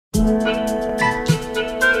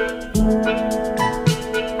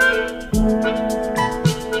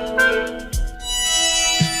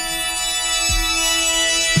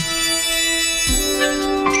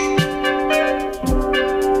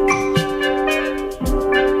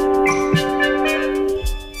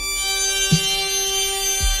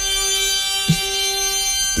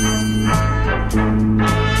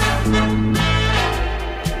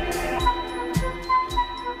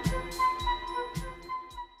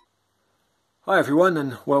Hi everyone,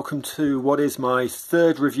 and welcome to what is my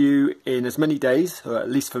third review in as many days, or at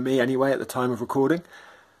least for me anyway at the time of recording.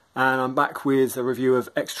 And I'm back with a review of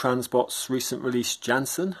X-Transbots recent release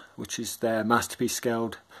Janssen, which is their Masterpiece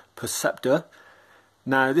scaled Perceptor.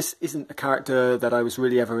 Now this isn't a character that I was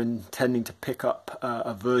really ever intending to pick up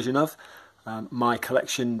a version of. My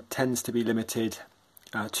collection tends to be limited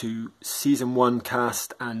to Season 1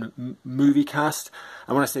 cast and movie cast.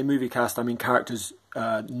 And when I say movie cast, I mean characters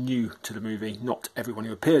new to the movie, not everyone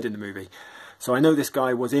who appeared in the movie. So I know this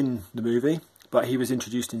guy was in the movie, but he was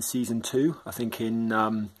introduced in Season 2, I think in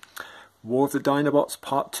War of the Dinobots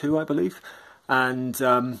Part 2, I believe. And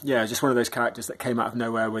yeah, just one of those characters that came out of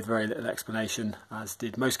nowhere with very little explanation, as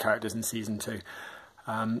did most characters in Season 2.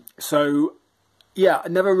 So yeah, I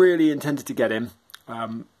never really intended to get him,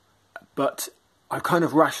 but I kind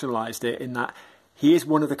of rationalised it in that he is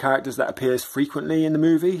one of the characters that appears frequently in the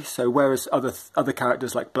movie. So whereas other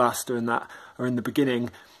characters like Blaster and that are in the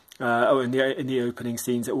beginning, or in the opening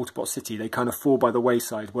scenes at Autobot City, they kind of fall by the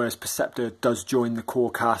wayside. Whereas Perceptor does join the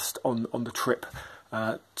core cast on the trip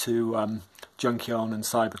to Junkion and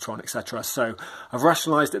Cybertron, etc. So I've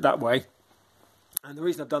rationalised it that way, and the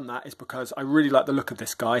reason I've done that is because I really like the look of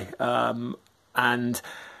this guy, and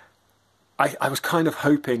I was kind of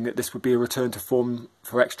hoping that this would be a return to form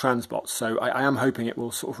for X-Transbots, so I am hoping it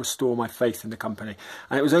will sort of restore my faith in the company.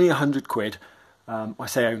 And it was only £100. I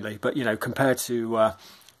say only, but you know, compared to a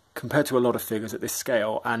lot of figures at this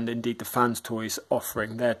scale, and indeed the Fans Toys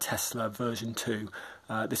offering their Tesla version 2,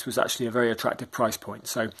 this was actually a very attractive price point.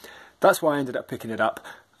 So that's why I ended up picking it up,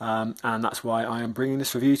 and that's why I am bringing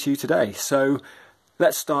this review to you today. So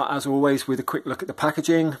let's start, as always, with a quick look at the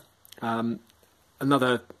packaging.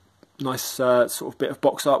 Another nice sort of bit of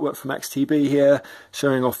box artwork from XTB here,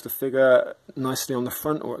 showing off the figure nicely on the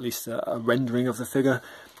front, or at least a rendering of the figure.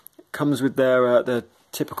 Comes with their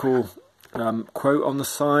typical quote on the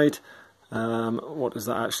side. What does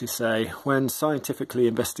that actually say? When scientifically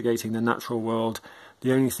investigating the natural world,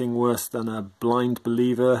 the only thing worse than a blind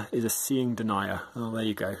believer is a seeing denier. Oh, there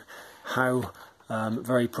you go. How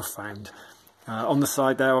very profound. On the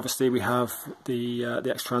side there, obviously, we have the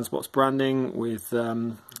X-Transbots branding with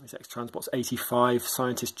X-Transbots 85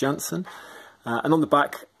 Scientist Janssen, and on the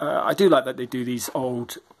back, I do like that they do these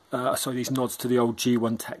these nods to the old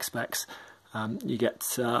G1 tech specs. You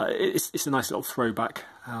get it's a nice little throwback.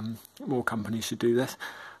 More companies should do this,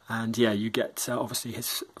 and yeah, you get obviously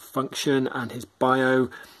his function and his bio.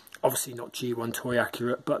 Obviously not G1 toy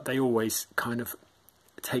accurate, but they always kind of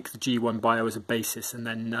take the G1 bio as a basis and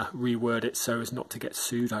then reword it so as not to get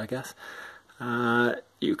sued, I guess.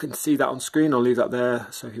 You can see that on screen. I'll leave that there,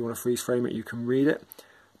 so if you want to freeze frame it, you can read it.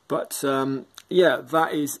 But yeah,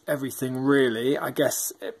 that is everything really. I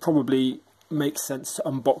guess it probably makes sense to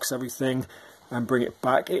unbox everything and bring it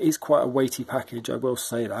back. It is quite a weighty package, I will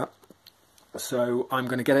say that. So I'm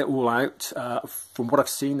going to get it all out. From what I've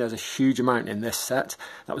seen, there's a huge amount in this set.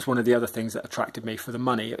 That was one of the other things that attracted me. For the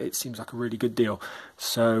money, it seems like a really good deal.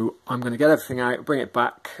 So I'm going to get everything out, bring it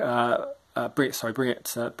back, bring it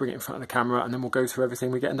in front of the camera, and then we'll go through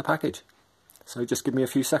everything we get in the package. So just give me a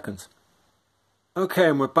few seconds. Okay,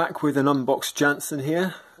 and we're back with an unboxed Janssen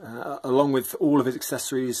here, along with all of his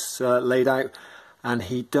accessories laid out. And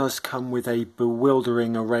he does come with a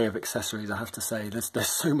bewildering array of accessories, I have to say. There's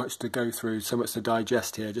so much to go through, so much to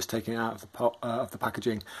digest here, just taking it out of the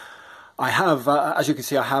packaging. I have, as you can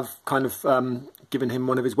see, I have kind of given him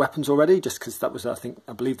one of his weapons already, just because that was, I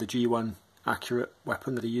believe, the G1 accurate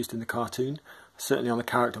weapon that he used in the cartoon, certainly on the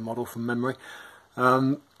character model from memory.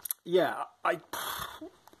 Yeah,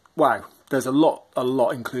 wow, there's a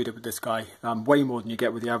lot included with this guy, way more than you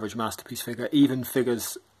get with the average Masterpiece figure, even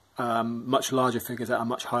figures. Much larger figures at a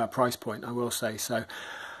much higher price point, I will say. So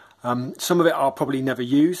some of it I'll probably never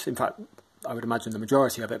use. In fact, I would imagine the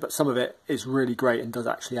majority of it, but some of it is really great and does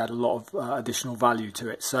actually add a lot of additional value to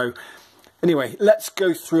it. So anyway, let's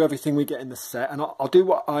go through everything we get in the set, and I'll do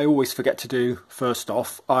what I always forget to do first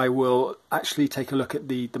off. I will actually take a look at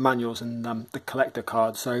the manuals and the collector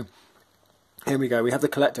card. So here we go, we have the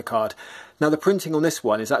collector card. Now the printing on this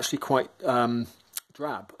one is actually quite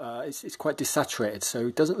drab. It's quite desaturated, so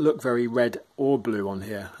it doesn't look very red or blue on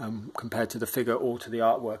here compared to the figure or to the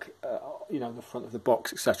artwork, you know, the front of the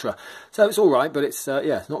box, etc. So it's all right, but it's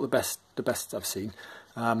yeah, not the best I've seen.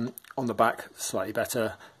 On the back, slightly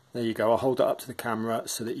better. There you go. I'll hold it up to the camera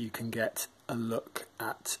so that you can get a look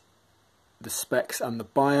at the specs and the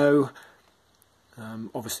bio.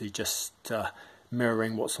 Obviously just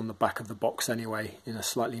mirroring what's on the back of the box anyway, in a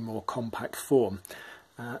slightly more compact form.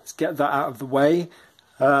 Let's get that out of the way.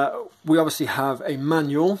 We obviously have a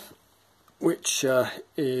manual, which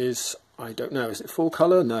is, I don't know, is it full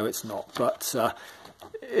colour? No, it's not, but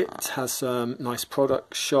it has some nice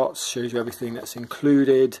product shots, shows you everything that's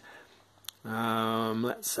included.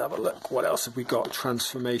 Let's have a look. What else have we got?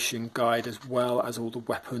 Transformation guide, as well as all the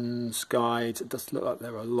weapons guides. It does look like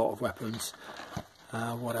there are a lot of weapons.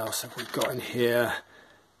 What else have we got in here?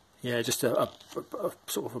 Yeah, just a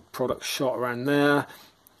sort of a product shot around there.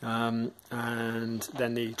 And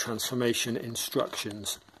then the transformation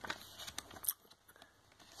instructions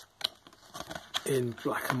in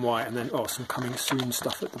black and white, and then some coming soon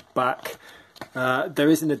stuff at the back. There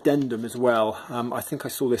is an addendum as well. I think I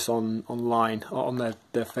saw this online on their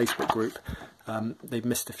Facebook group. They've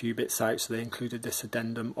missed a few bits out, so they included this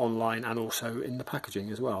addendum online and also in the packaging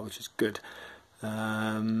as well, which is good.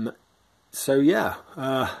 So yeah,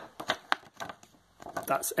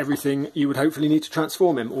 that's everything you would hopefully need to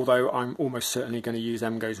transform him, although I'm almost certainly going to use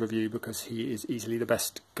MGo's review because he is easily the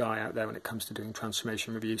best guy out there when it comes to doing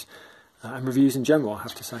transformation reviews, and reviews in general, I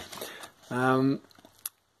have to say.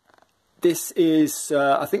 This is,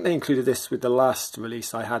 I think they included this with the last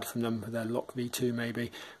release I had from them, their Lock V2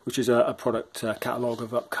 maybe, which is a product catalogue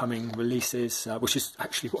of upcoming releases, which is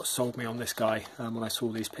actually what sold me on this guy when I saw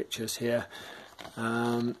these pictures here.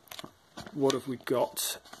 What have we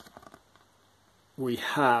got? We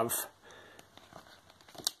have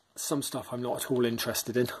some stuff I'm not at all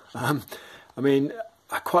interested in. I mean,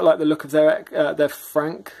 I quite like the look of their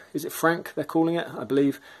Frank. Is it Frank they're calling it? I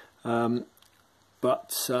believe.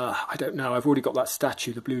 But I don't know. I've already got that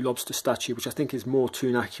statue, the Blue Lobster statue, which I think is more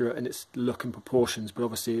toon accurate in its look and proportions. But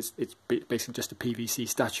obviously, it's basically just a PVC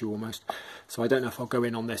statue almost. So I don't know if I'll go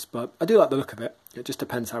in on this, but I do like the look of it. It just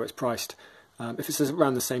depends how it's priced. If it's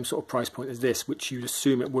around the same sort of price point as this, which you'd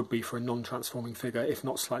assume it would be for a non-transforming figure, if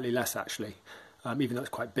not slightly less actually, even though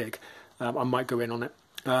it's quite big, I might go in on it.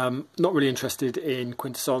 Not really interested in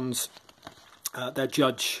Quintessons. Their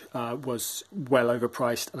Judge was well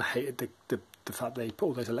overpriced, and I hated the fact they put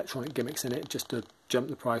all those electronic gimmicks in it just to jump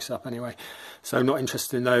the price up anyway. So not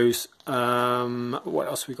interested in those. What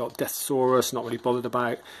else we got? Deathsaurus, not really bothered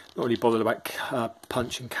about. Not really bothered about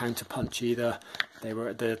Punch and Counter Punch either. They were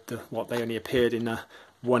at they only appeared in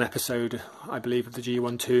one episode, I believe, of the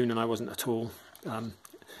G1 toon, and I wasn't at all,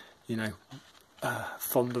 you know,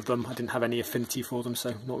 fond of them. I didn't have any affinity for them,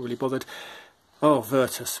 so not really bothered. Oh,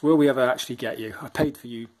 Virtus, will we ever actually get you? I paid for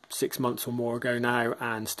you 6 months or more ago now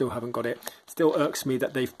and still haven't got it. Still irks me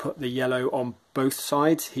that they've put the yellow on both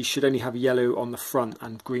sides. He should only have yellow on the front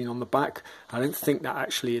and green on the back. I don't think that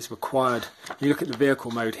actually is required. You look at the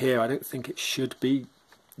vehicle mode here, I don't think it should be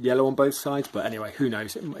yellow on both sides, but anyway, who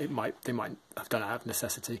knows? They might have done it out of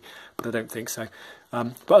necessity, but I don't think so.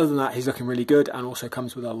 But other than that, he's looking really good and also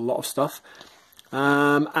comes with a lot of stuff.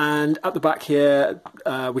 And at the back here,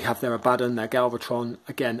 we have their Abaddon, their Galvatron.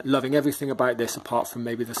 Again, loving everything about this apart from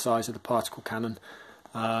maybe the size of the particle cannon.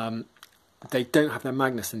 They don't have their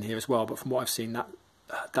Magnus in here as well, but from what I've seen,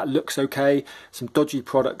 that looks okay. Some dodgy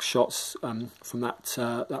product shots from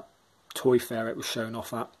that toy fair it was shown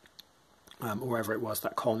off at, or wherever it was,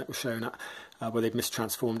 that con it was shown at, where they'd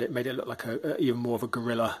mistransformed it, made it look like even more of a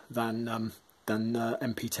gorilla than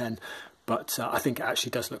MP10. But I think it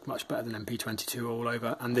actually does look much better than MP22 all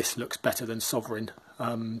over, and this looks better than Sovereign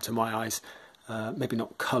to my eyes. Maybe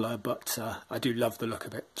not colour, but I do love the look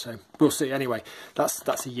of it. So we'll see. Anyway,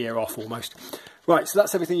 that's a year off almost. Right, so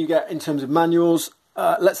that's everything you get in terms of manuals.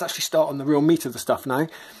 Let's actually start on the real meat of the stuff now.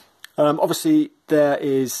 Obviously, there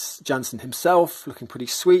is Janssen himself, looking pretty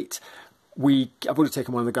sweet. I've already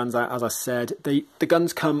taken one of the guns out, as I said. The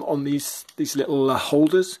guns come on these little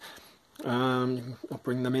holders. I'll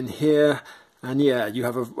bring them in here, and yeah, you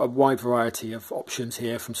have a wide variety of options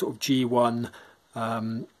here, from sort of G1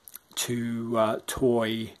 to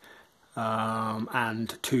toy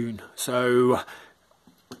and toon. So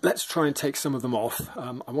let's try and take some of them off.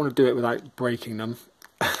 I want to do it without breaking them,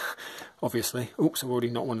 obviously. Oops, I've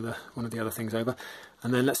already knocked one of the other things over.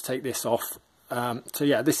 And then let's take this off. So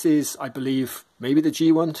yeah, this is, I believe, maybe the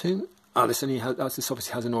G1 toon. Oh, this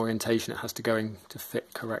obviously has an orientation it has to go in to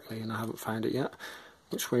fit correctly, and I haven't found it yet.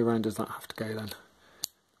 Which way around does that have to go then?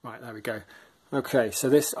 Right, there we go. Okay, so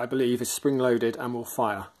this, I believe, is spring-loaded and will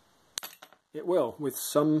fire. It will, with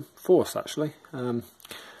some force, actually.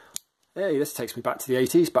 Hey, this takes me back to the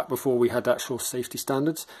 80s, back before we had actual safety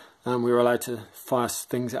standards, and we were allowed to fire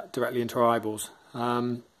things directly into our eyeballs.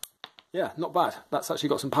 Yeah, not bad. That's actually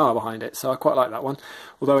got some power behind it, so I quite like that one.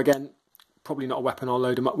 Although, again, probably not a weapon I'll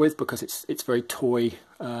load them up with because it's very toy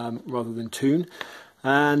rather than toon.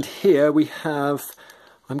 And here we have,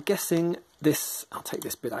 I'm guessing this, I'll take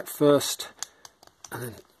this bit out first, and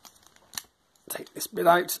then take this bit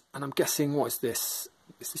out, and I'm guessing, what is this?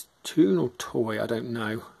 Is this toon or toy? I don't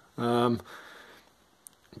know. I'm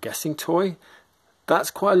guessing toy.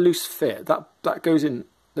 That's quite a loose fit. That goes in.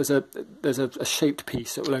 There's a shaped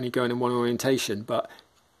piece that will only go in one orientation, but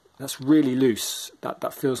that's really loose.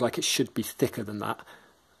 That feels like it should be thicker than that.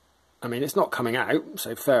 I mean, it's not coming out,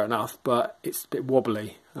 so fair enough, but it's a bit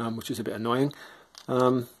wobbly, which is a bit annoying.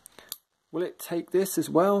 Will it take this as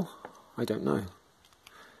well? I don't know.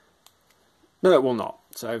 No, it will not.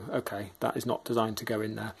 So, okay, that is not designed to go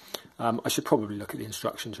in there. I should probably look at the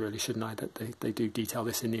instructions, really, shouldn't I? That they do detail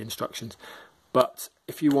this in the instructions. But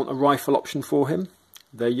if you want a rifle option for him,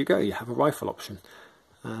 there you go. You have a rifle option.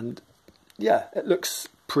 And, yeah, it looks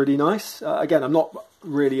pretty nice. Again, I'm not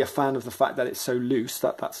really a fan of the fact that it's so loose.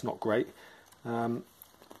 That's not great.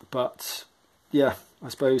 But, yeah, I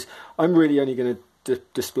suppose I'm really only going to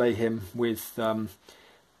display him with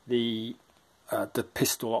the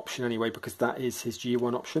pistol option anyway, because that is his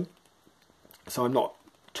G1 option, so I'm not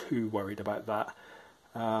too worried about that.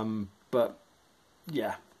 But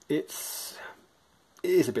yeah, it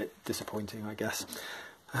is a bit disappointing, I guess.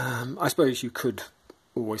 I suppose you could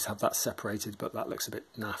always have that separated, but that looks a bit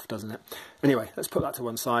naff, doesn't it? Anyway, let's put that to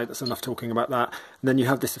one side. That's enough talking about that. And then you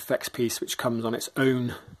have this effects piece which comes on its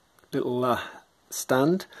own little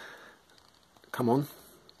stand. Come on,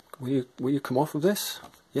 will you come off of this?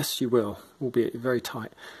 Yes, you will, albeit very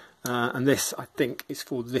tight. And this, I think, is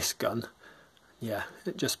for this gun. Yeah,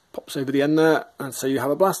 it just pops over the end there, and so you have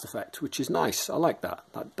a blast effect, which is nice. I like that.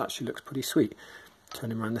 That actually looks pretty sweet.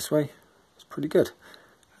 Turn him around this way. It's pretty good.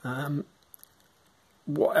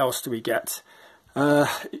 What else do we get?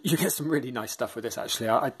 You get some really nice stuff with this, actually.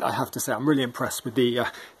 I have to say, I'm really impressed with the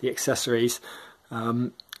accessories.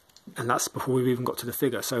 And that's before we've even got to the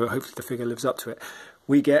figure, so hopefully the figure lives up to it.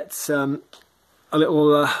 We get a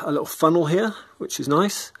little funnel here, which is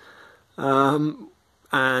nice,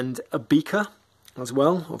 and a beaker as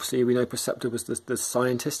well. Obviously, we know Perceptor was the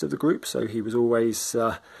scientist of the group, so he was always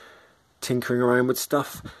tinkering around with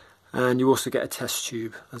stuff. And you also get a test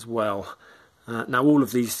tube as well. Now, all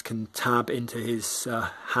of these can tab into his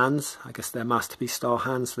hands. I guess they're Masterpiece style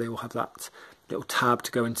hands, so they all have that little tab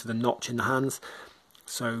to go into the notch in the hands.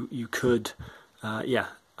 So you could, yeah,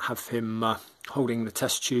 have him holding the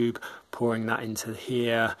test tube, pouring that into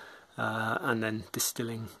here, and then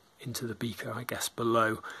distilling into the beaker, I guess,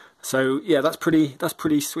 below. So yeah, that's pretty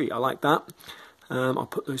sweet. I like that. I'll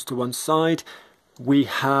put those to one side. We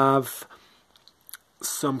have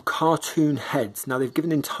some cartoon heads. Now, they've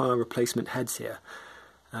given entire replacement heads here.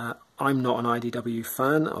 I'm not an IDW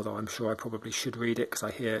fan, although I'm sure I probably should read it because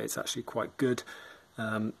I hear it's actually quite good.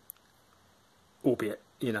 Albeit,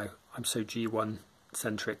 you know, I'm so G1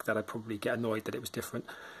 centric that I'd probably get annoyed that it was different.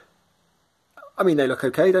 I mean, they look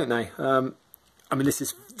okay, don't they? I mean, this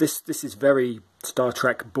is very Star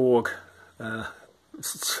Trek Borg,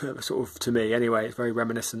 sort of, to me anyway. It's very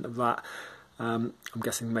reminiscent of that. I'm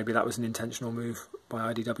guessing maybe that was an intentional move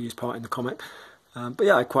by IDW's part in the comic. But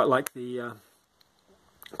yeah, I quite like those.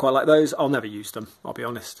 I'll never use them, I'll be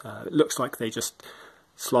honest. It looks like they just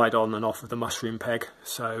slide on and off of the mushroom peg,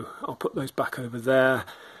 so I'll put those back over there.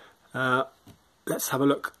 Let's have a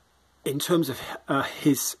look in terms of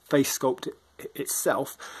his face sculpt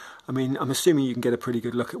itself. I mean, I'm assuming you can get a pretty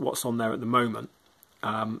good look at what's on there at the moment,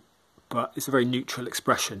 but it's a very neutral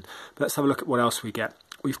expression. But let's have a look at what else we get.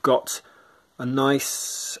 We've got a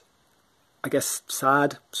nice, I guess,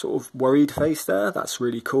 sad, sort of worried face there. That's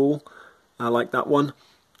really cool. I like that one.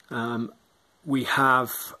 We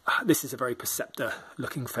have, this is a very Perceptor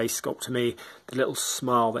looking face sculpt to me. The little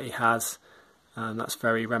smile that he has, that's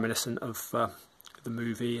very reminiscent of the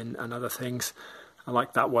movie and other things. I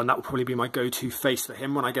like that one. That will probably be my go-to face for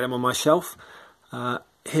him when I get him on my shelf.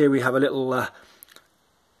 Here we have a little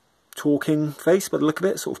talking face by the look of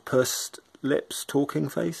it, sort of pursed lips talking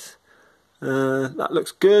face. That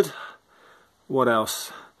looks good. What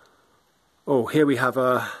else? Oh, here we have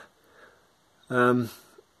a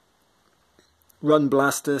Run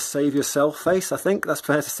Blaster Save Yourself face. I think that's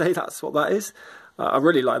fair to say that's what that is. I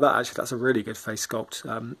really like that, actually. That's a really good face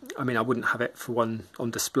sculpt. I mean, I wouldn't have it for one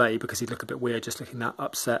on display because he'd look a bit weird just looking that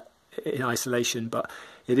upset in isolation, but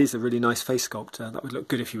it is a really nice face sculpt. That would look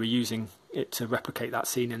good if you were using it to replicate that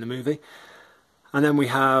scene in the movie. And then we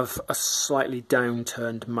have a slightly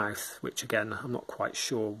downturned mouth, which again, I'm not quite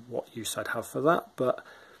sure what use I'd have for that, but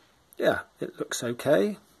yeah, it looks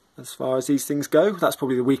okay as far as these things go. That's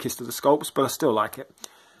probably the weakest of the sculpts, but I still like it.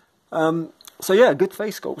 So yeah, good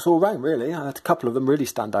face sculpts all round, really. A couple of them really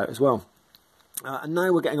stand out as well. And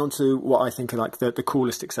now we're getting on to what I think are like the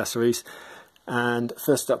coolest accessories. And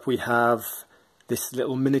first up we have this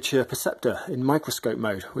little miniature Perceptor in microscope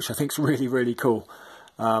mode, which I think is really, really cool.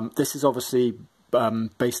 This is obviously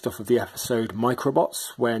based off of the episode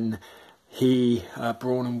Microbots, when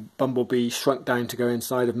Brawn and Bumblebee shrunk down to go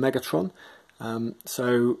inside of Megatron.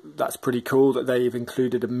 So that's pretty cool that they've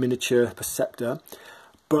included a miniature Perceptor,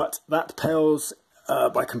 but that pales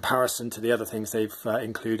by comparison to the other things they've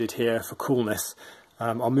included here for coolness.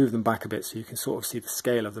 I'll move them back a bit so you can sort of see the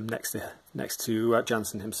scale of them next to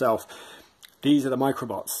Janssen himself. These are the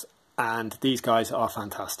Microbots, and these guys are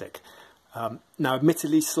fantastic. Now,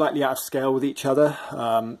 admittedly, slightly out of scale with each other,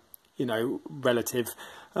 you know, relative.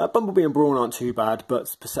 Bumblebee and Brawn aren't too bad,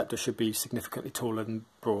 but Perceptor should be significantly taller than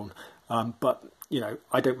Brawn. But, you know,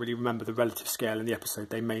 I don't really remember the relative scale in the episode.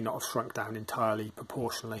 They may not have shrunk down entirely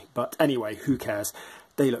proportionally. But anyway, who cares?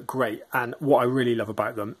 They look great. And what I really love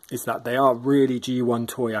about them is that they are really G1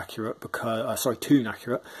 toy accurate, because, toon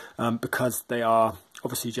accurate, because they are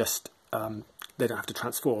obviously just, they don't have to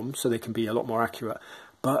transform, so they can be a lot more accurate.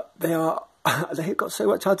 But they've got so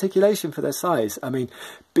much articulation for their size. I mean,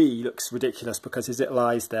 B looks ridiculous because his little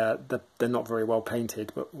eyes there, they're not very well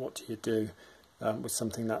painted, but what do you do with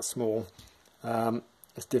something that small?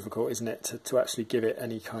 It's difficult, isn't it, to actually give it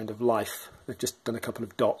any kind of life. They've just done a couple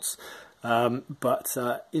of dots. But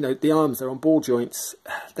you know, the arms, they're on ball joints.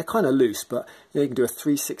 They're kind of loose, but you know, you can do a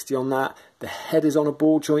 360 on that. The head is on a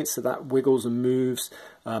ball joint, so that wiggles and moves.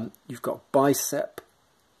 You've got bicep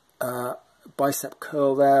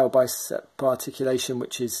curl there, or bicep articulation,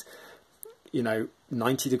 which is, you know,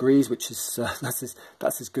 90 degrees, which is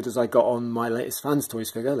that's as good as I got on my latest Fans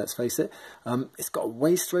Toys figure, let's face it. It's got a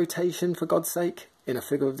waist rotation, for God's sake, in a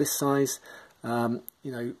figure of this size. You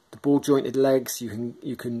know, the ball jointed legs,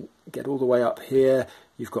 you can get all the way up here.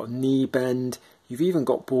 You've got knee bend. You've even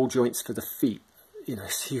got ball joints for the feet, you know,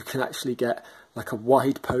 so you can actually get like a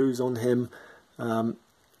wide pose on him.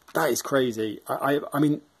 That is crazy. I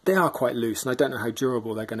mean, they are quite loose, and I don't know how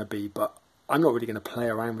durable they're going to be, but I'm not really going to play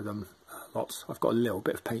around with them lots. I've got a little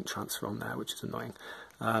bit of paint transfer on there, which is annoying.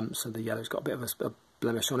 So the yellow's got a bit of a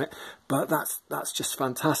blemish on it, but that's just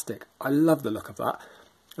fantastic. I love the look of that.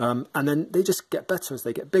 And then they just get better as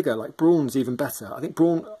they get bigger. Like Brawn's even better. I think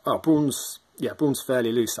Brawn's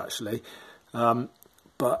fairly loose actually,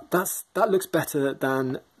 but that looks better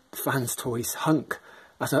than Fans Toys Hunk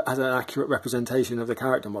as an accurate representation of the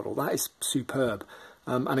character model. That is superb.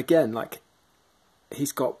 And again, like,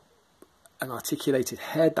 he's got an articulated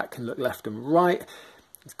head that can look left and right.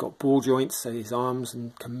 He's got ball joints, so his arms,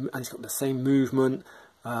 and he's got the same movement.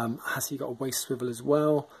 Has he got a waist swivel as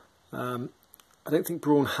well? I don't think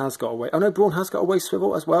Brawn has got a waist. Oh no, Brawn has got a waist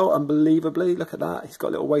swivel as well. Unbelievably, look at that. He's got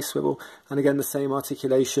a little waist swivel, and again the same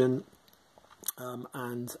articulation.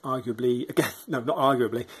 And arguably, again, no, not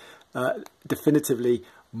arguably, definitively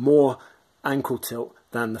more ankle tilt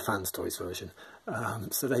than the Fans Toys version.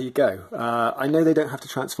 So there you go. I know they don't have to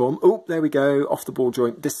transform. Oh, there we go, off the ball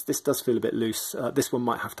joint. This does feel a bit loose. This one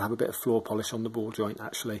might have to have a bit of floor polish on the ball joint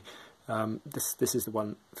actually. This is the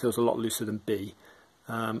one that feels a lot looser than B.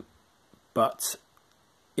 But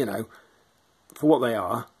you know, for what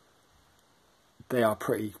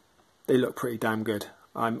they look pretty damn good.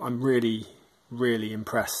 I'm really, really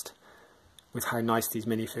impressed with how nice these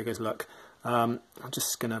minifigures look. I'm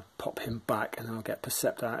just going to pop him back, and then I'll get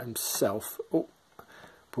Perceptor out himself. Oh,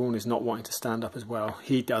 Brawn is not wanting to stand up as well.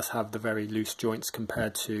 He does have the very loose joints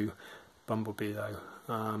compared to Bumblebee though.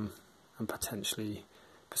 And potentially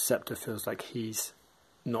Perceptor feels like he's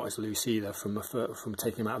not as loose either from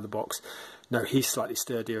taking him out of the box. No, he's slightly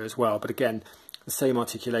sturdier as well, but again, the same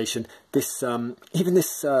articulation. This even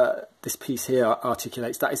this piece here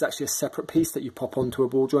articulates. That is actually a separate piece that you pop onto a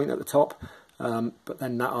ball joint at the top, but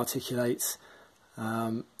then that articulates.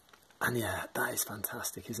 And yeah, that is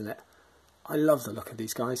fantastic, isn't it? I love the look of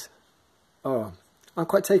these guys. Oh, I'm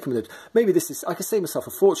quite taken with it. Maybe this is, I could save myself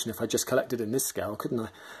a fortune if I just collected in this scale, couldn't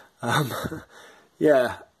I?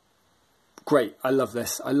 Yeah, great. I love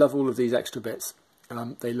this. I love all of these extra bits.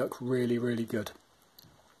 They look really, really good.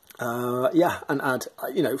 Yeah, and add,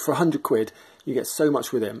 you know, for 100 quid, you get so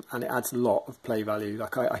much with him, and it adds a lot of play value.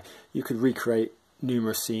 Like you could recreate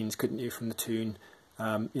numerous scenes, couldn't you, from the toon?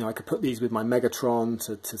 You know, I could put these with my Megatron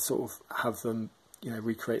to sort of have them you know,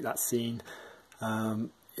 recreate that scene.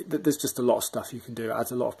 There's just a lot of stuff you can do. It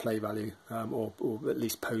adds a lot of play value, or at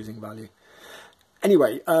least posing value.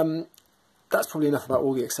 Anyway, that's probably enough about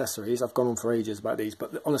all the accessories. I've gone on for ages about these,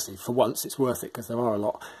 but honestly, for once, it's worth it because there are a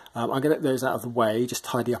lot. I'm going to get those out of the way, just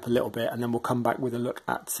tidy up a little bit, and then we'll come back with a look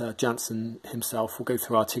at Janssen himself. We'll go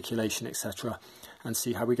through articulation, etc., and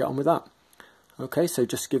see how we get on with that. Okay, so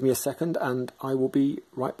just give me a second, and I will be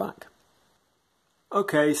right back.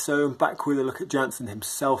 Okay, so I'm back with a look at Janssen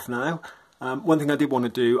himself now. One thing I did want to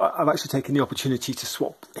do, I've actually taken the opportunity to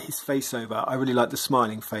swap his face over. I really like the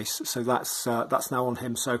smiling face, so that's now on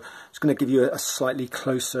him. So I'm just going to give you a slightly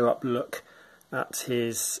closer up look at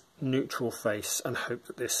his neutral face and hope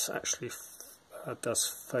that this actually does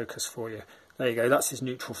focus for you. There you go, that's his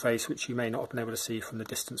neutral face, which you may not have been able to see from the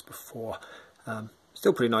distance before.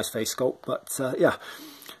 Still pretty nice face sculpt, but yeah,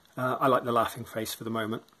 I like the laughing face for the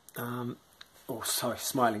moment. Oh, sorry,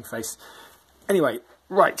 smiling face. Anyway.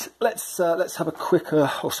 Right, let's have a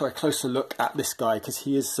closer look at this guy, because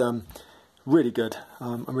he is really good.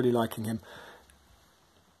 I'm really liking him.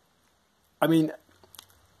 I mean,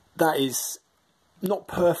 that is not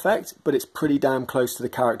perfect, but it's pretty damn close to the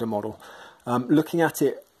character model. Looking at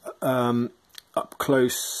it up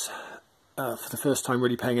close for the first time,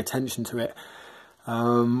 really paying attention to it,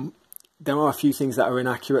 there are a few things that are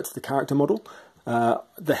inaccurate to the character model.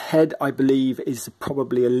 The head, I believe, is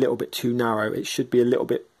probably a little bit too narrow. It should be a little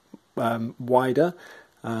bit wider.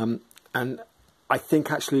 And I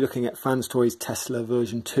think actually looking at Fans Toys Tesla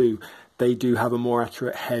version 2, they do have a more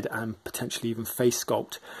accurate head and potentially even face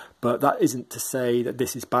sculpt. But that isn't to say that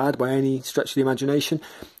this is bad by any stretch of the imagination.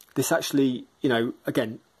 This actually, you know,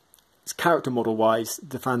 again, it's character model wise,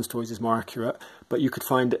 the Fans Toys is more accurate, but you could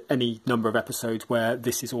find any number of episodes where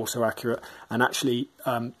this is also accurate. And actually,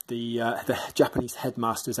 the Japanese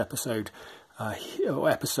Headmasters episodes,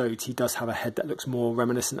 he does have a head that looks more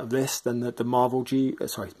reminiscent of this than the Marvel the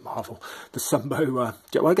Sunbow.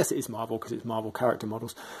 Well, I guess it is Marvel because it's Marvel character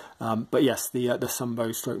models. But yes, the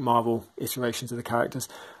Sunbow stroke Marvel iterations of the characters.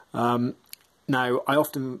 Now, I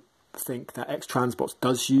often think that X-Transbots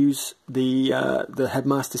does use the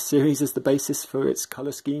Headmasters series as the basis for its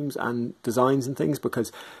colour schemes and designs and things,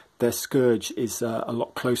 because their Scourge is a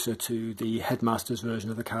lot closer to the Headmasters version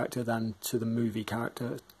of the character than to the movie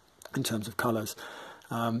character in terms of colours.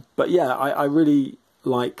 But yeah, I really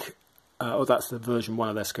like, that's the version 1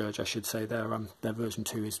 of their Scourge, I should say. Their version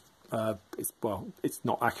 2 is, well, it's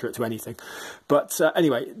not accurate to anything. But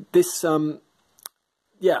anyway, this,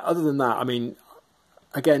 yeah, other than that, I mean,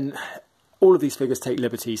 again, all of these figures take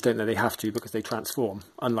liberties, don't they? They have to, because they transform,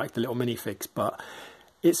 unlike the little minifigs. But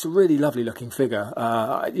it's a really lovely looking figure.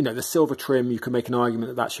 You know, the silver trim, you can make an argument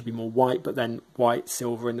that that should be more white, but then white,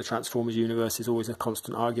 silver in the Transformers universe is always a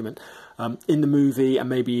constant argument. In the movie, and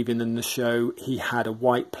maybe even in the show, he had a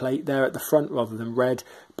white plate there at the front rather than red,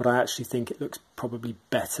 but I actually think it looks probably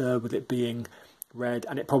better with it being red,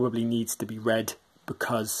 and it probably needs to be red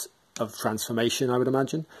because of transformation, I would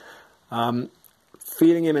imagine.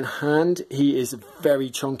 Feeling him in hand, he is a very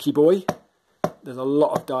chunky boy. There's a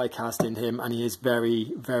lot of die cast in him, and he is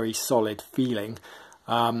very, very solid feeling.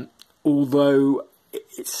 Although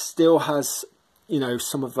it still has, you know,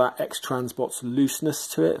 some of that X-Transbots looseness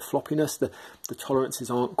to it, floppiness. The tolerances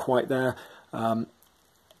aren't quite there.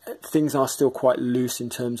 Things are still quite loose in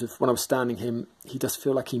terms of when I was standing him, he does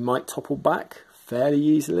feel like he might topple back fairly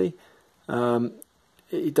easily.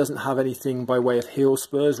 He doesn't have anything by way of heel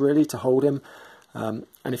spurs really to hold him. And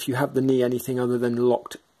if you have the knee anything other than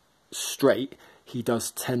locked straight, he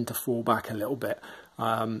does tend to fall back a little bit.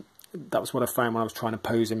 That was what I found when I was trying to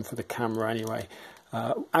pose him for the camera anyway.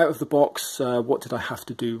 Out of the box, what did I have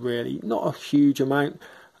to do really? Not a huge amount.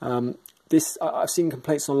 I've seen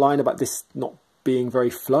complaints online about this not being very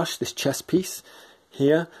flush, this chest piece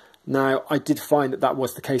here. Now, I did find that that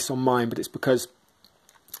was the case on mine, but it's because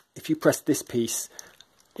if you press this piece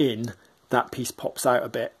in, that piece pops out a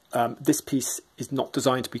bit. This piece is not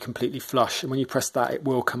designed to be completely flush, and when you press that it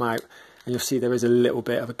will come out, and you'll see there is a little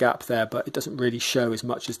bit of a gap there, but it doesn't really show as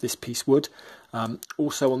much as this piece would.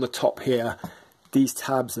 Also on the top here, these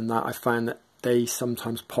tabs and that, I found that they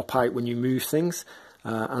sometimes pop out when you move things,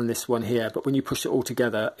 and this one here, but when you push it all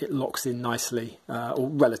together it locks in nicely, or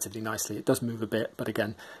relatively nicely. It does move a bit, but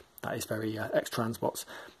again, that is very X-Transbots.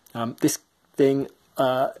 This thing,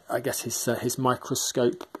 I guess his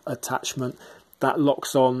microscope attachment, that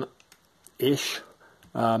locks on-ish,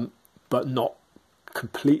 but not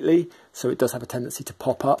completely, so it does have a tendency to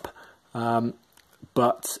pop up,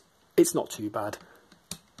 but it's not too bad,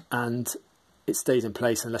 and it stays in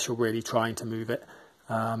place unless you're really trying to move it.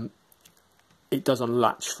 It does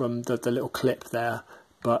unlatch from the little clip there,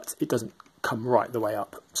 but it doesn't come right the way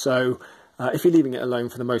up. So if you're leaving it alone,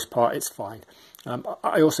 for the most part, it's fine.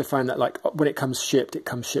 I also find that, like, when it comes shipped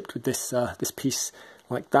with this this piece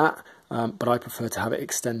like that, but I prefer to have it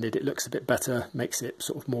extended. It looks a bit better, makes it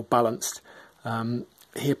sort of more balanced.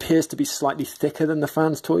 He appears to be slightly thicker than the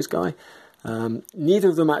Fans Toys guy. Neither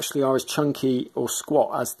of them actually are as chunky or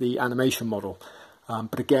squat as the animation model.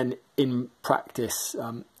 But again, in practice,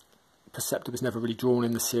 Perceptor was never really drawn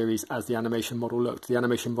in the series as the animation model looked. The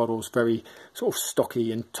animation model was very sort of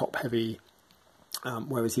stocky and top-heavy,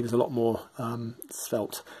 whereas he was a lot more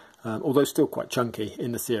svelte, although still quite chunky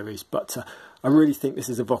in the series. But I really think this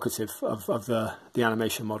is evocative of the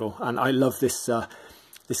animation model, and I love this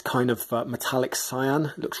this kind of metallic cyan.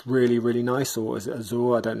 It looks really, really nice, or is it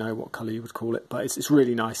azure? I don't know what colour you would call it, but it's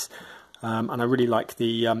really nice. And I really like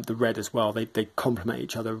the red as well. They complement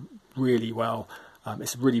each other really well.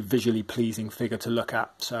 It's a really visually pleasing figure to look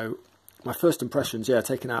at. So my first impressions, yeah,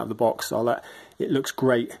 taken out of the box, it looks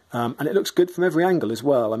great. And it looks good from every angle as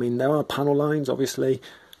well. I mean, there are panel lines, obviously,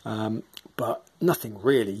 but nothing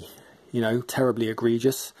really, you know, terribly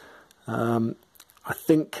egregious. I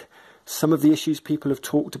think some of the issues people have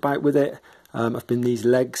talked about with it have been these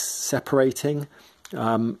legs separating,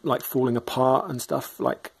 like falling apart and stuff.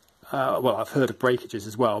 Like, well, I've heard of breakages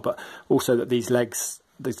as well, but also that these leg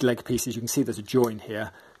pieces, you can see there's a join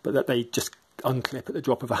here, but that they just unclip at the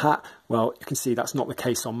drop of a hat. Well, you can see that's not the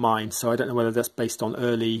case on mine, so I don't know whether that's based on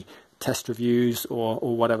early test reviews or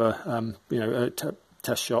whatever, you know,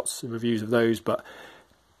 test shots and reviews of those, but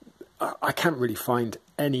I can't really find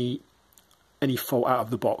any fault out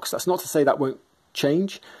of the box. That's not to say that won't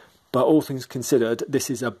change, but all things considered,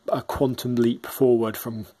 this is a quantum leap forward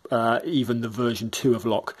from even the version 2 of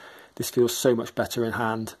Lock. This feels so much better in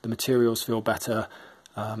hand. The materials feel better.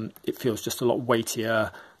 It feels just a lot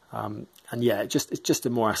weightier. And yeah, it's just a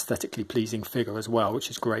more aesthetically pleasing figure as well, which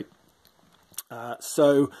is great.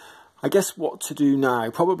 So I guess what to do now,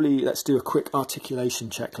 probably let's do a quick articulation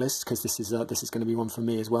checklist, because this is going to be one for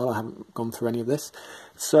me as well. I haven't gone through any of this.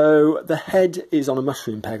 So the head is on a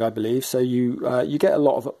mushroom peg, I believe. So you get a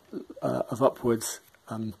lot of upwards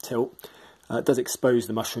tilt. It does expose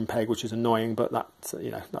the mushroom peg, which is annoying, but that's,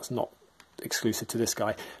 you know, that's not exclusive to this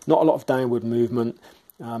guy. Not a lot of downward movement,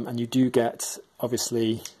 and you do get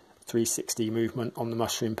obviously 360 movement on the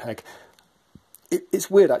mushroom peg. It's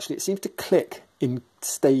weird actually. It seems to click in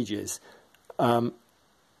stages. So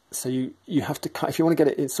you have to, if you want to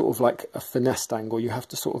get it in sort of like a finessed angle, you have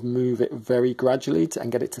to sort of move it very gradually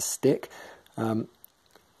and get it to stick.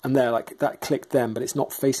 And there, like that clicked then, but it's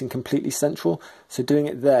not facing completely central. So doing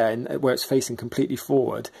it there, where it's facing completely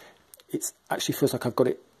forward, it actually feels like I've got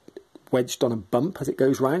it wedged on a bump as it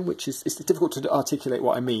goes round, which is, it's difficult to articulate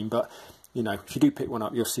what I mean, but you know, if you do pick one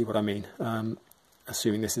up, you'll see what I mean.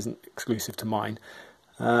 Assuming this isn't exclusive to mine.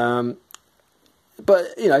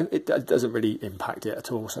 But, you know, it doesn't really impact it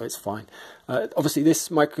at all, so it's fine. Obviously, this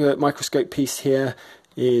microscope piece here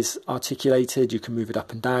is articulated. You can move it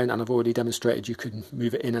up and down, and I've already demonstrated you can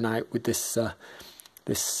move it in and out with this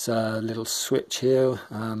this little switch here,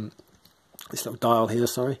 this little dial here,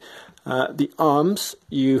 sorry. The arms,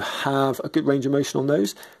 you have a good range of motion on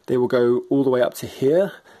those. They will go all the way up to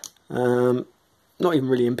here. Not even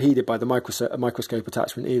really impeded by the microscope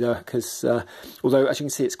attachment either, because although as you can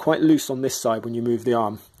see it's quite loose on this side when you move the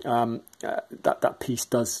arm, that piece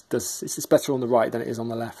does it's better on the right than it is on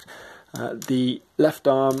the left. The left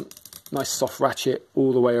arm, nice soft ratchet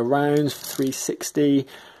all the way around, 360.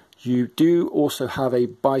 You do also have a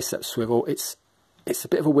bicep swivel. It's a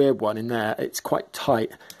bit of a weird one in there. It's quite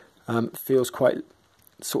tight. Feels quite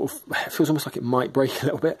sort of, it feels almost like it might break a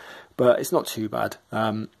little bit, but it's not too bad.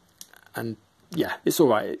 And yeah, it's all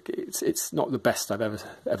right. It's not the best I've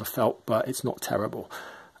ever felt, but it's not terrible.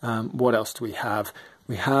 What else do we have?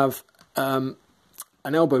 We have an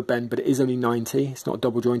elbow bend, but it is only 90. It's not a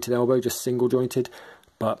double jointed elbow, just single jointed.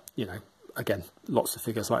 But you know, again, lots of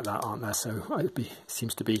figures like that, aren't there? So it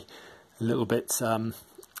seems to be a little bit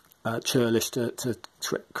churlish to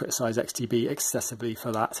criticise XTB excessively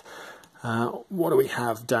for that. What do we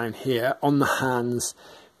have down here on the hands?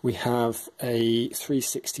 We have a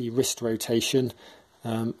 360 wrist rotation,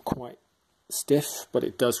 quite stiff, but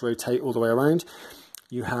it does rotate all the way around.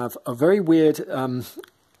 You have a very weird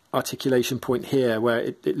articulation point here where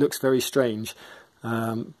it looks very strange,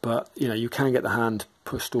 but you know, you can get the hand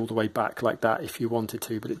pushed all the way back like that if you wanted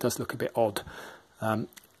to, but it does look a bit odd.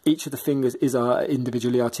 Each of the fingers is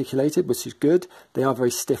individually articulated, which is good. They are very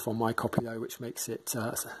stiff on my copy though, which makes it,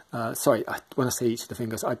 sorry, when I say each of the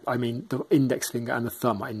fingers, I mean the index finger and the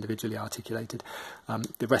thumb are individually articulated.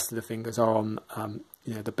 The rest of the fingers are on,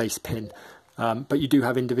 you know, the base pin, But you do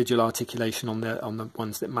have individual articulation on the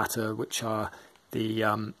ones that matter, which are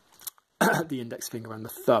the the index finger and the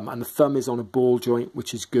thumb. And the thumb is on a ball joint,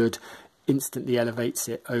 which is good. Instantly elevates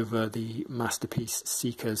it over the Masterpiece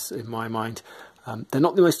Seekers, in my mind. They're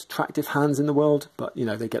not the most attractive hands in the world, but, you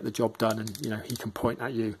know, they get the job done, and, you know, he can point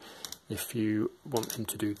at you if you want him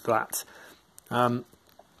to do that.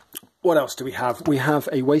 What else do we have? We have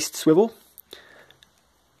a waist swivel,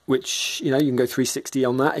 which, you know, you can go 360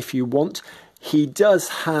 on that if you want. He does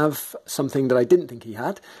have something that I didn't think he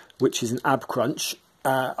had, which is an ab crunch.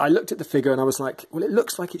 I looked at the figure and I was like, well, it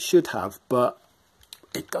looks like it should have, but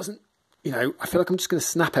it doesn't. You know, I feel like I'm just going to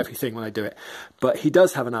snap everything when I do it. But he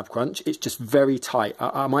does have an ab crunch. It's just very tight.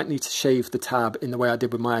 I might need to shave the tab in the way I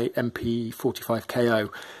did with my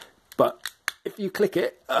MP45KO. But if you click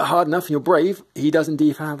it hard enough and you're brave, he does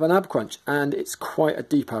indeed have an ab crunch. And it's quite a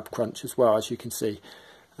deep ab crunch as well, as you can see.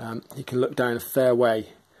 He can look down a fair way,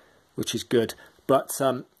 which is good. But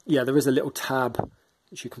yeah, there is a little tab,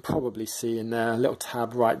 which you can probably see in there. A little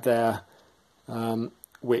tab right there.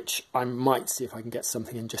 Which I might see if I can get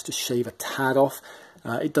something in just to shave a tad off.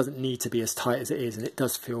 It doesn't need to be as tight as it is, and it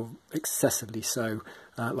does feel excessively so,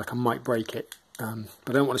 like I might break it. But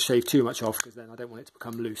I don't want to shave too much off, because then I don't want it to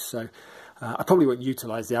become loose. So I probably won't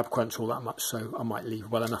utilise the ab crunch all that much, so I might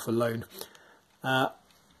leave well enough alone.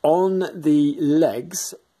 On the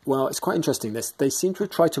legs, well, it's quite interesting. They seem to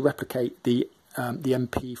have tried to replicate the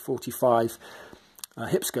MP45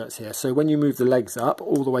 hip skirts here. So when you move the legs up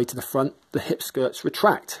all the way to the front, the hip skirts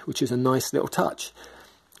retract, which is a nice little touch.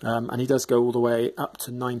 And he does go all the way up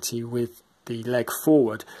to 90 with the leg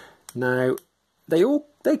forward. Now,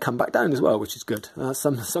 they come back down as well, which is good.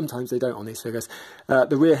 Sometimes they don't on these figures.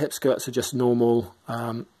 The rear hip skirts are just normal.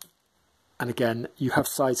 And again, you have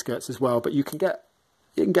side skirts as well, but you can get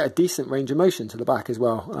a decent range of motion to the back as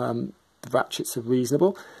well. The ratchets are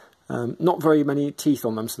reasonable. Not very many teeth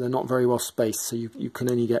on them, so they're not very well spaced, so you can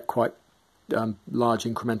only get quite large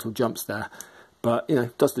incremental jumps there. But, you know,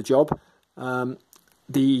 does the job.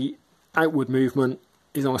 The outward movement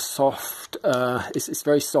is on a soft, it's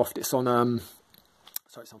very soft. It's on,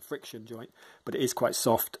 sorry, it's on friction joint, but it is quite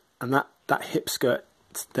soft. And that hip skirt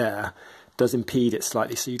there does impede it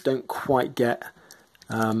slightly, so you don't quite get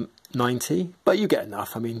 90, but you get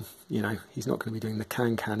enough. I mean, you know, he's not going to be doing the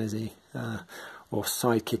can, is he? Or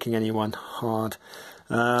side kicking anyone hard.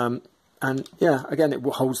 And yeah, again, it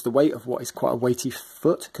holds the weight of what is quite a weighty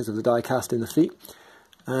foot because of the die cast in the feet.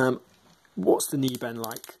 What's the knee bend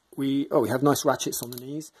like? We have nice ratchets on the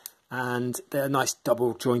knees, and they're a nice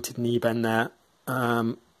double jointed knee bend there.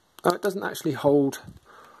 Oh, it doesn't actually hold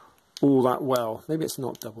all that well. Maybe it's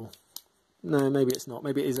not double. No, maybe it's not.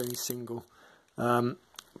 Maybe it is only single.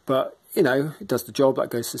 But, you know, it does the job. That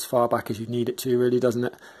goes as far back as you need it to, really, doesn't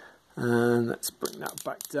it? And let's bring that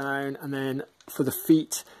back down. And then for the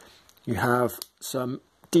feet, you have some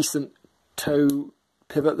decent toe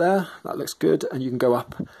pivot there. That looks good. And you can go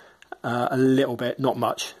up a little bit, not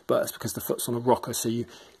much, but it's because the foot's on a rocker, so you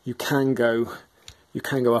can go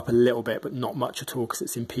up a little bit, but not much at all, because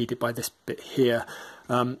it's impeded by this bit here.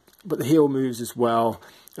 But the heel moves as well.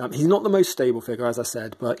 He's not the most stable figure, as I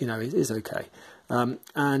said, but, you know, it is okay.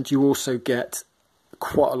 And you also get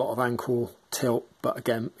quite a lot of ankle tilt, but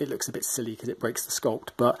again, it looks a bit silly because it breaks the sculpt,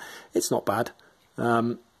 but it's not bad.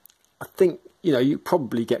 I think, you know, you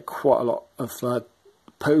probably get quite a lot of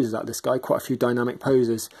poses out of this guy, quite a few dynamic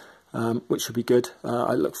poses, which should be good.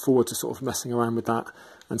 I look forward to sort of messing around with that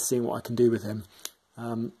and seeing what I can do with him.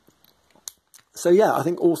 So yeah, I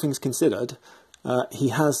think all things considered, he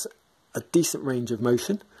has a decent range of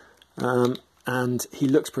motion, and he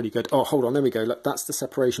looks pretty good. Oh, hold on, there we go. Look, that's the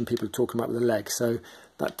separation people are talking about with the leg. So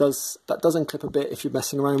that does unclip a bit if you're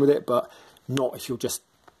messing around with it, but not if you're just,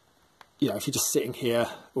 you know, if you're just sitting here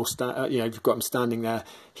or you know, if you've got him standing there,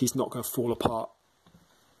 he's not going to fall apart.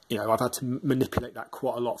 You know, I've had to manipulate that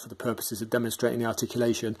quite a lot for the purposes of demonstrating the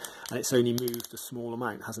articulation, and it's only moved a small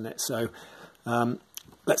amount, hasn't it? So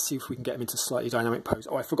let's see if we can get him into slightly dynamic pose.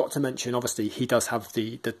 Oh, I forgot to mention, obviously, he does have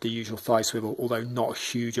the usual thigh swivel, although not a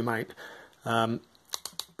huge amount.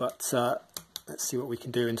 But let's see what we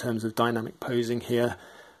can do in terms of dynamic posing here.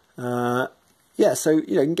 Yeah, so,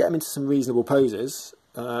 you know, you can get him into some reasonable poses.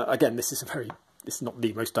 Again, this is not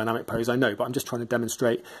the most dynamic pose, I know, but I'm just trying to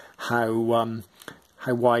demonstrate how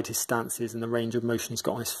wide his stance is and the range of motion he's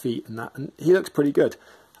got on his feet and that, and he looks pretty good.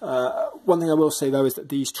 One thing I will say, though, is that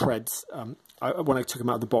these treads, when I took them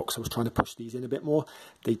out of the box, I was trying to push these in a bit more.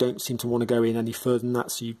 They don't seem to want to go in any further than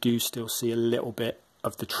that, so you do still see a little bit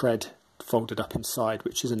of the tread folded up inside,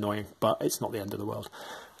 which is annoying, but it's not the end of the world.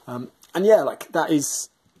 And yeah, like, that is,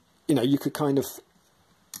 you know, you could kind of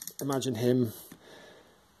imagine him,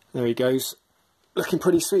 there he goes, looking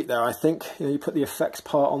pretty sweet there, I think. You know, you put the effects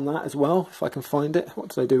part on that as well, if I can find it. What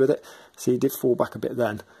did I do with it? See, he did fall back a bit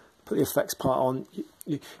then. Put the effects part on.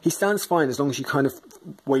 He stands fine as long as you kind of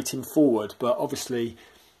weight him forward, but obviously,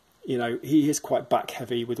 you know, he is quite back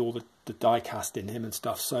heavy with all the die cast in him and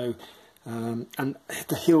stuff. So, and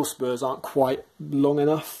the heel spurs aren't quite long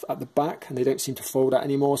enough at the back, and they don't seem to fold out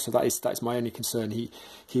anymore. So that's my only concern.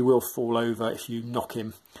 He will fall over if you knock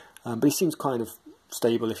him, but he seems kind of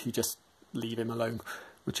stable if you just leave him alone,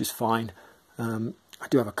 which is fine. I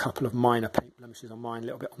do have a couple of minor paint blemishes on mine, a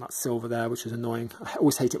little bit on that silver there, which is annoying. I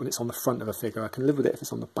always hate it when it's on the front of a figure. I can live with it if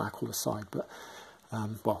it's on the back or the side, but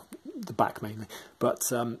well, the back mainly.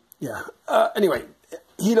 But yeah, anyway,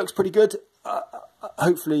 he looks pretty good.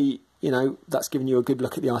 Hopefully, you know, that's given you a good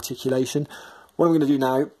look at the articulation. What I'm going to do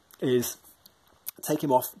now is take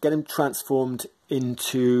him off, get him transformed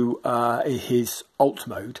into his alt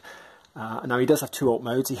mode. Now he does have two alt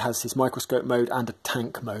modes. He has his microscope mode and a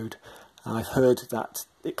tank mode. I've heard that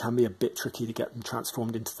it can be a bit tricky to get them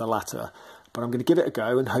transformed into the latter, but I'm going to give it a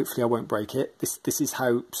go and hopefully I won't break it. This is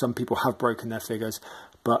how some people have broken their figures,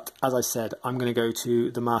 but as I said, I'm going to go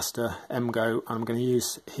to the Master MGO and I'm going to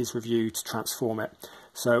use his review to transform it.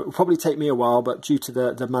 So it will probably take me a while, but due to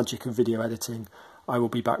the magic of video editing, I will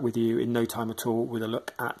be back with you in no time at all with a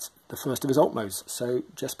look at the first of his alt modes, so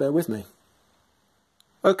just bear with me.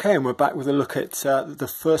 Okay, and we're back with a look at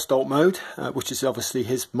the first alt mode, which is obviously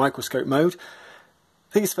his microscope mode.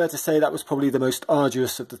 I think it's fair to say that was probably the most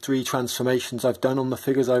arduous of the three transformations I've done on the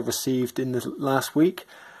figures I've received in the last week.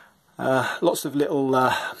 Lots of little,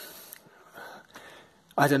 I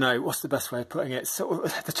don't know, what's the best way of putting it? Sort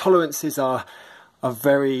of, the tolerances are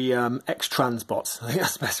very X-Transbots. I think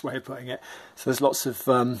that's the best way of putting it. So there's lots of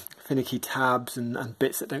finicky tabs and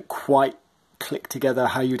bits that don't quite click together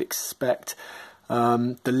how you'd expect.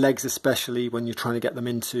 The legs, especially when you're trying to get them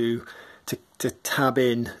into to tab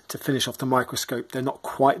in to finish off the microscope, they're not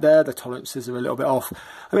quite there. The tolerances are a little bit off.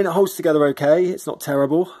 I mean, it holds together okay. It's not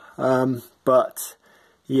terrible, but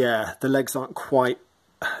yeah, the legs aren't quite.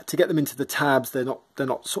 To get them into the tabs, they're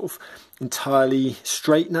not sort of entirely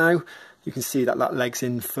straight now. You can see that leg's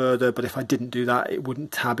in further, but if I didn't do that, it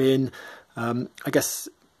wouldn't tab in. I guess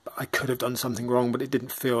I could have done something wrong, but it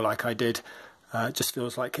didn't feel like I did. It just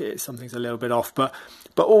feels like something's a little bit off, but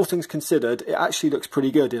all things considered, it actually looks pretty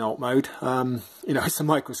good in alt mode. You know, it's a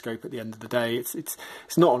microscope at the end of the day. It's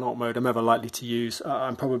not an alt mode I'm ever likely to use.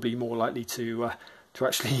 I'm probably more likely to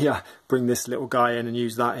actually bring this little guy in and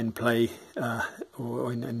use that in play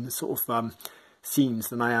or in sort of scenes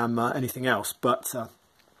than I am anything else. But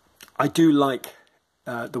I do like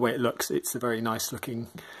the way it looks. It's a very nice looking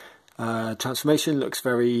transformation. Looks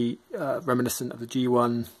very reminiscent of the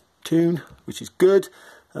G1 Toon, which is good.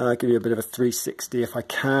 Give you a bit of a 360 if I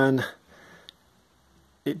can.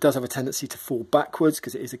 It does have a tendency to fall backwards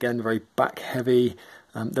because it is again very back heavy.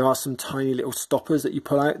 There are some tiny little stoppers that you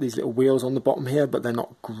pull out, these little wheels on the bottom here, but they're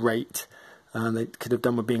not great. They could have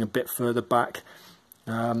done with being a bit further back.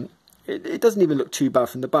 It doesn't even look too bad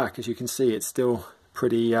from the back, as you can see. It's still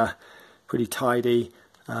pretty tidy.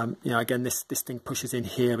 You know, again, this thing pushes in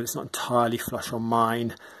here, but it's not entirely flush on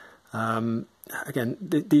mine. Again,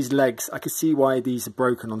 these legs, I can see why these are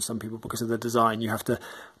broken on some people because of the design. You have to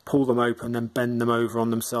pull them open and then bend them over on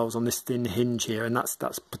themselves on this thin hinge here, and that's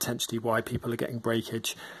potentially why people are getting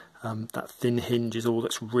breakage. That thin hinge is all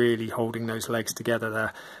that's really holding those legs together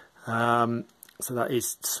there. So that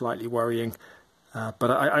is slightly worrying. But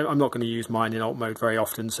I'm not going to use mine in alt mode very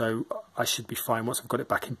often, so I should be fine once I've got it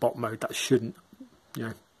back in bot mode. That shouldn't,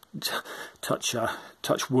 you know,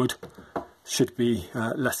 touch wood. Should be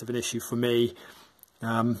less of an issue for me.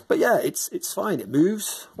 But yeah, it's fine. It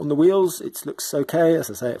moves on the wheels. It looks okay. As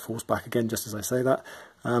I say, it falls back again just as I say that.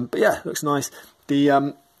 But yeah, it looks nice.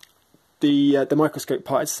 The microscope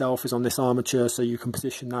part itself is on this armature, so you can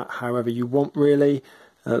position that however you want, really.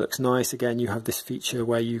 It looks nice. Again, you have this feature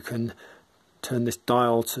where you can turn this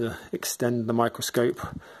dial to extend the microscope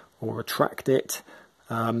or retract it.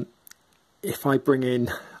 If I bring in,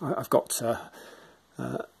 I've got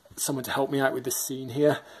someone to help me out with this scene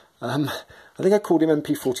here. I think I called him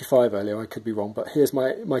MP45 earlier, I could be wrong, but here's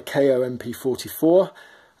my KO MP44,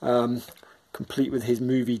 complete with his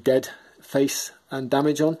movie dead face and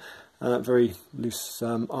damage on. Very loose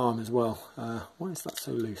arm as well. Why is that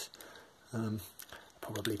so loose?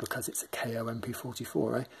 Probably because it's a KO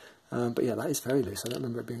MP44, eh? But yeah, that is very loose. I don't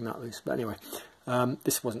remember it being that loose. But anyway,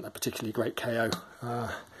 this wasn't a particularly great KO.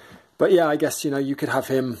 But yeah, I guess, you know, you could have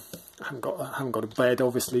him. I haven't got a bed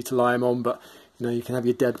obviously to lie him on, but you know, you can have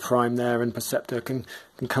your dead prime there, and Perceptor can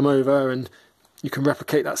come over, and you can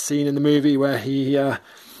replicate that scene in the movie where he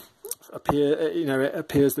it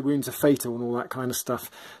appears the wounds are fatal and all that kind of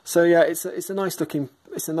stuff. So yeah, it's a nice looking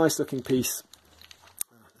piece.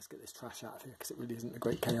 Let's get this trash out of here because it really isn't a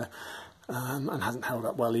great KO, and hasn't held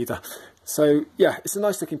up well either. So yeah, it's a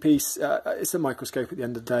nice looking piece. It's a microscope at the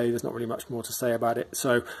end of the day. There's not really much more to say about it.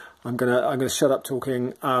 So I'm gonna shut up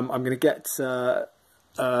talking. I'm gonna get the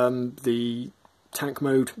tank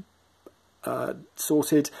mode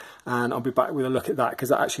sorted, and I'll be back with a look at that because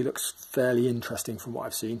that actually looks fairly interesting from what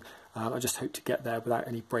I've seen. I just hope to get there without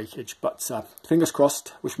any breakage, but fingers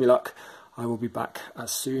crossed, wish me luck. I will be back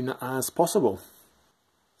as soon as possible.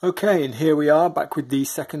 Okay, and here we are back with the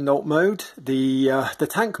second alt mode, the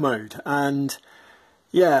tank mode, and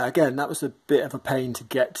yeah, again, that was a bit of a pain to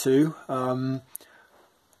get to.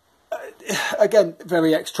 Again,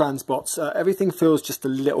 very X-Transbots. Everything feels just a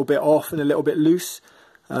little bit off and a little bit loose.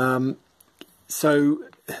 So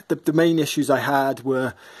the main issues I had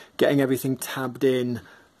were getting everything tabbed in.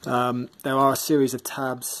 There are a series of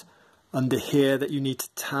tabs under here that you need to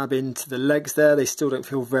tab into the legs there. They still don't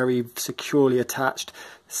feel very securely attached.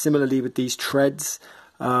 Similarly with these treads,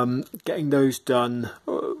 getting those done,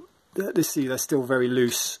 let's see, they're still very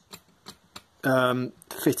loose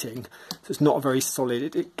fitting. So it's not very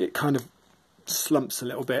solid. It kind of slumps a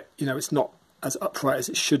little bit. You know, it's not as upright as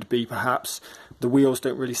it should be, perhaps. The wheels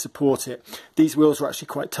don't really support it. These wheels are actually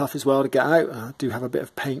quite tough as well to get out. I do have a bit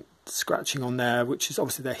of paint scratching on there, which is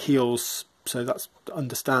obviously their heels, so that's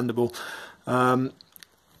understandable.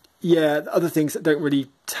 Yeah, other things that don't really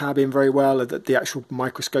tab in very well are that the actual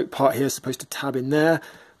microscope part here is supposed to tab in there,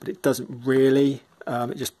 but it doesn't really.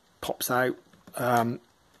 It just pops out. And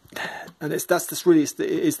it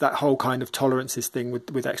is that whole kind of tolerances thing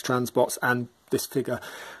with X-Transbots and this figure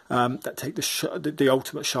that take the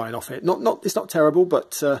ultimate shine off it. It's not terrible,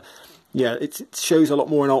 but yeah, it shows a lot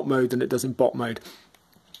more in alt mode than it does in bot mode.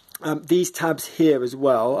 These tabs here as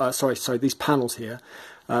well, sorry, these panels here,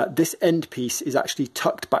 this end piece is actually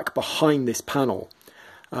tucked back behind this panel.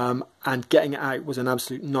 And getting it out was an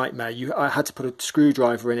absolute nightmare. I had to put a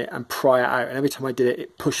screwdriver in it and pry it out, and every time I did it,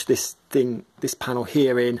 it pushed this panel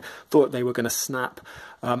here in. Thought they were going to snap.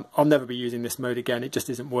 I'll never be using this mode again. It just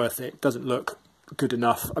isn't worth it. It doesn't look good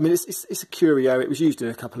enough. I mean, it's a curio. It was used in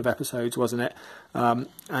a couple of episodes, wasn't it?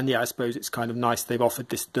 And yeah, I suppose it's kind of nice they've offered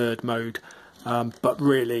this third mode, but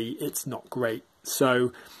really it's not great.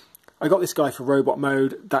 So I got this guy for robot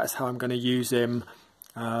mode. That's how I'm going to use him.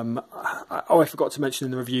 I forgot to mention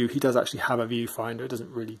in the review, he does actually have a viewfinder. It doesn't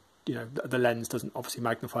really, you know, the lens doesn't obviously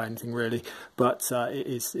magnify anything really, but it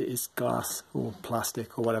is glass or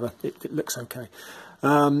plastic or whatever. It looks okay.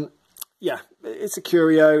 Yeah, it's a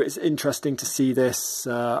curio. It's interesting to see this.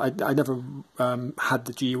 I never had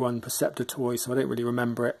the G1 Perceptor toy, so I don't really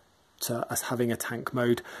remember it as having a tank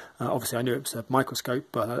mode. Obviously, I knew it was a microscope,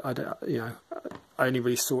 but I only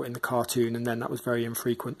really saw it in the cartoon, and then that was very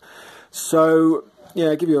infrequent. So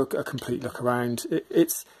yeah, give you a complete look around.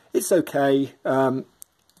 It's okay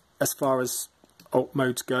as far as alt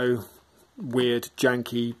modes go. Weird,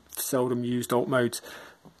 janky, seldom used alt modes,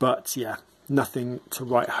 but yeah, nothing to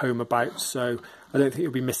write home about. So I don't think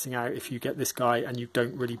you'll be missing out if you get this guy and you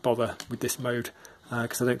don't really bother with this mode,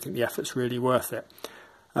 because I don't think the effort's really worth it.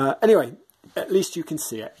 Anyway, at least you can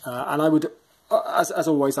see it, and I would, as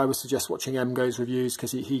always, I would suggest watching MGo's reviews,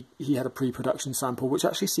 because he had a pre-production sample which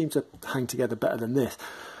actually seemed to hang together better than this,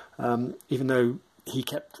 even though he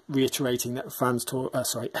kept reiterating that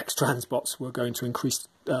X-Transbots were going to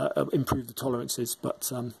improve the tolerances,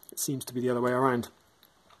 but it seems to be the other way around.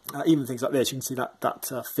 Even things like this, you can see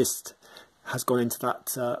that fist has gone into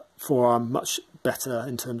that forearm much better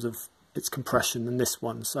in terms of its compression than this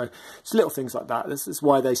one. So it's little things like that. This is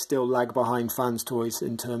why they still lag behind fans' toys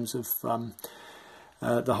in terms of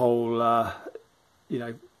the whole,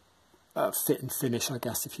 fit and finish, I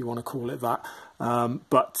guess, if you want to call it that.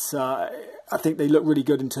 But I think they look really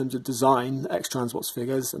good in terms of design, X-Transbots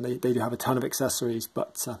figures, and they do have a ton of accessories.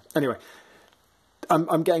 But anyway,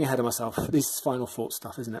 I'm getting ahead of myself. This is final thought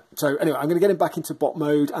stuff, isn't it? So anyway, I'm going to get him back into bot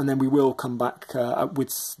mode, and then we will come back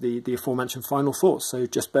with the aforementioned final thoughts. So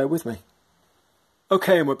just bear with me.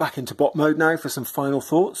 Okay, and we're back into bot mode now for some final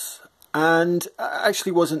thoughts. And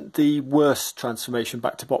actually wasn't the worst transformation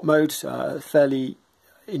back to bot mode. Fairly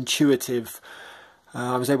intuitive.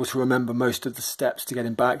 I was able to remember most of the steps to get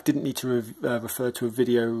him back. Didn't need to refer to a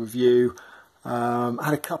video review. I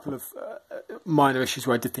had a couple of minor issues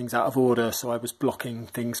where I did things out of order, so I was blocking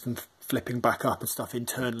things from flipping back up and stuff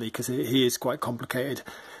internally, because he is quite complicated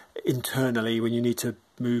internally when you need to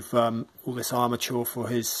move all this armature for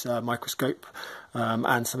his microscope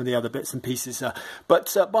and some of the other bits and pieces.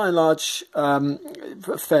 But by and large,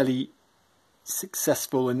 fairly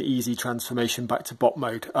successful and easy transformation back to bot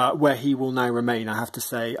mode, where he will now remain. I have to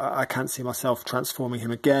say, I can't see myself transforming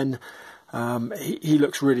him again. He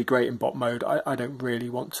looks really great in bot mode. I don't really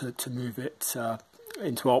want to move it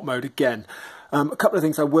into alt mode again. A couple of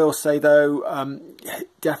things I will say though,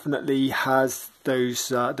 definitely has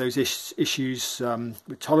those issues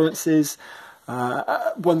with tolerances.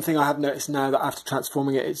 One thing I have noticed now that after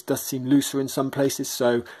transforming it, it does seem looser in some places.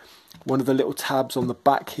 So one of the little tabs on the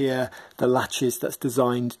back here, the latches that's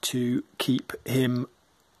designed to keep him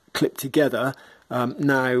clipped together.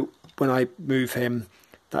 Now, when I move him,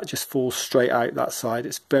 that just falls straight out that side.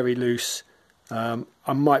 It's very loose.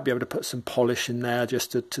 I might be able to put some polish in there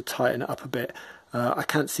just to tighten it up a bit. I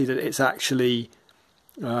can't see that it's actually,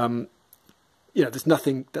 there's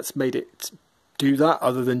nothing that's made it do that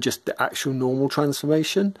other than just the actual normal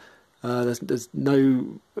transformation. There's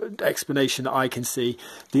no explanation that I can see.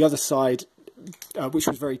 The other side, which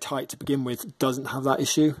was very tight to begin with, doesn't have that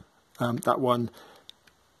issue. That one,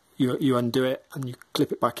 you undo it and you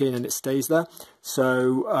clip it back in and it stays there.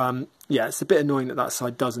 So yeah, it's a bit annoying that that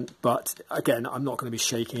side doesn't, but again, I'm not going to be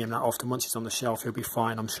shaking him that often. Once he's on the shelf, he'll be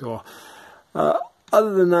fine, I'm sure.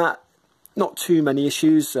 Other than that, not too many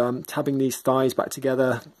issues. Tabbing these thighs back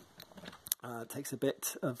together takes a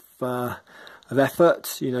bit of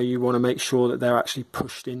effort. You want to make sure that they're actually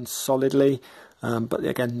pushed in solidly, but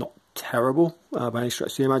again, not terrible by any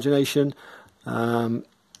stretch of the imagination.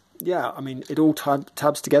 Yeah, I mean, it all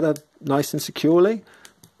tabs together nice and securely.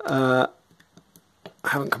 I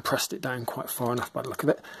haven't compressed it down quite far enough by the look of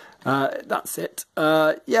it. That's it.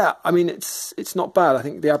 Yeah, I mean, it's not bad. I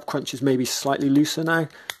think the ab crunch is maybe slightly looser now.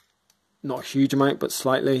 Not a huge amount, but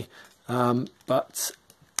slightly. But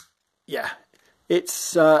yeah,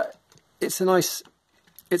 it's a nice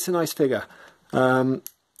figure. I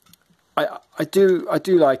do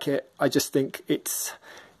like it. I just think it's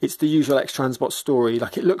the usual X-Transbots story.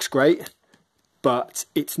 Like, it looks great, but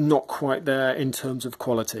it's not quite there in terms of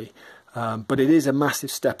quality. But it is a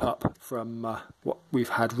massive step up from what we've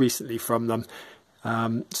had recently from them.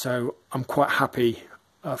 So I'm quite happy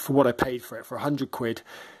for what I paid for it, for 100 quid.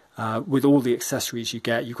 With all the accessories you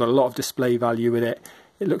get, you've got a lot of display value with it.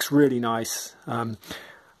 It looks really nice.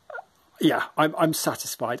 Yeah, I'm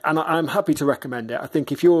satisfied, and I'm happy to recommend it. I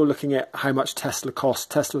think if you're looking at how much Tesla costs,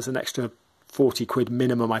 Tesla's an extra 40 quid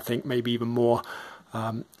minimum, I think, maybe even more.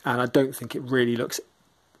 And I don't think it really looks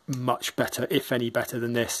much better, if any better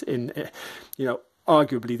than this.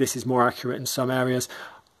 Arguably this is more accurate in some areas.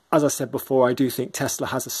 As I said before, I do think Tesla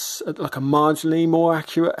has a marginally more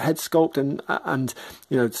accurate head sculpt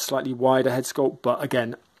and slightly wider head sculpt. But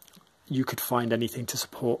again, you could find anything to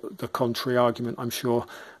support the contrary argument, I'm sure,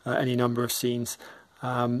 any number of scenes.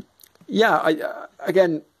 Yeah,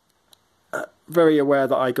 again, very aware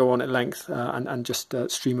that I go on at length and just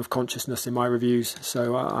stream of consciousness in my reviews,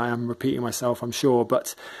 so I am repeating myself, I'm sure,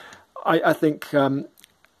 but I think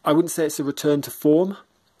I wouldn't say it's a return to form,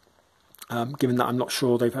 given that I'm not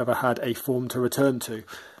sure they've ever had a form to return to.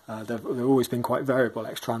 They've always been quite variable,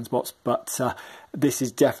 X-Transbots, but this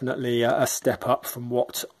is definitely a step up from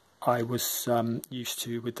what I was used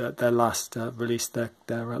to with their last release, their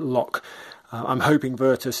Lock. I'm hoping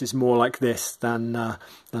Virtus is more like this than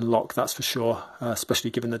Lock, that's for sure,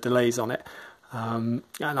 especially given the delays on it. And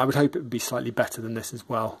I would hope it would be slightly better than this as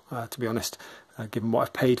well, to be honest, given what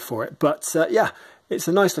I've paid for it. But yeah, it's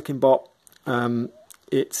a nice looking bot.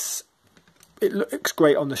 It looks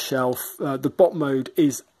great on the shelf. The bot mode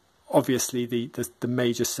is obviously the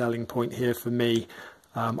major selling point here for me.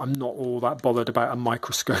 I'm not all that bothered about a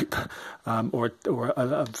microscope or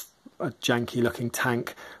a janky looking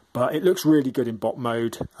tank. But it looks really good in bot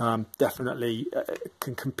mode. Definitely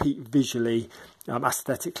can compete visually,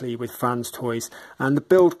 aesthetically with fans' toys. And the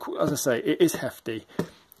build, as I say, it is hefty.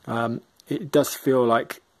 It does feel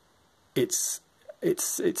like it's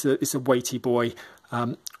a weighty boy,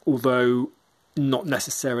 although not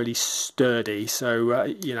necessarily sturdy. So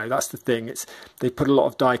that's the thing. They put a lot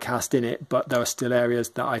of die cast in it, but there are still areas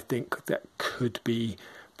that I think that could be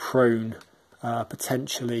prone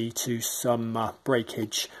potentially to some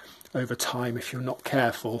breakage over time if you're not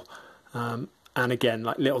careful. And again,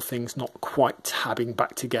 like little things not quite tabbing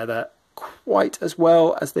back together quite as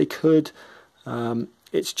well as they could.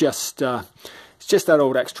 It's just that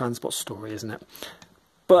old X-Transbots story, isn't it?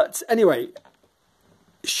 But anyway,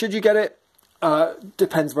 should you get it?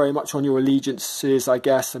 Depends very much on your allegiances, I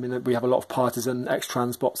guess. I mean, we have a lot of partisan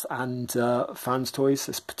X-Transbots and fans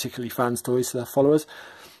toys, particularly fans toys followers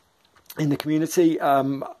in the community.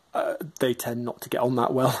 They tend not to get on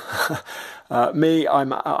that well. Me,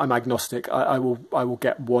 I'm agnostic. I will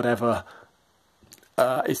get whatever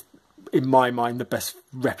is in my mind, the best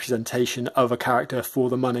representation of a character for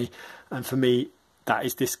the money. And for me, that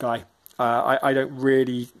is this guy. I don't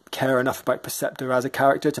really care enough about Perceptor as a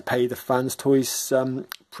character to pay the Fans Toys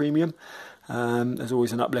premium. There's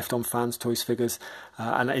always an uplift on Fans Toys figures.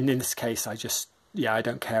 And in this case, I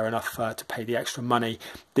don't care enough to pay the extra money.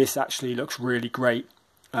 This actually looks really great.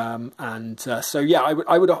 So yeah,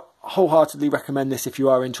 I would wholeheartedly recommend this if you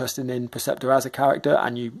are interested in Perceptor as a character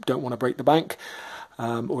and you don't want to break the bank,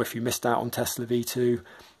 or if you missed out on Tesla V2.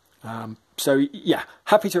 So yeah,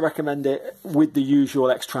 happy to recommend it with the usual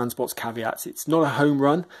X-Transbots caveats. It's not a home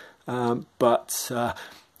run, but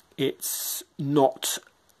it's not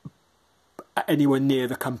anywhere near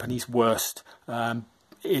the company's worst.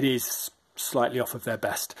 It is slightly off of their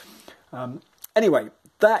best. Anyway,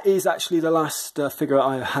 that is actually the last figure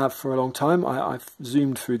I have for a long time. I've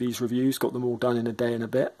zoomed through these reviews, got them all done in a day and a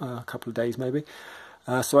bit, a couple of days maybe.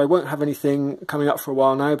 So I won't have anything coming up for a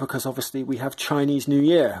while now, because obviously we have Chinese New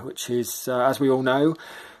Year, which is, as we all know,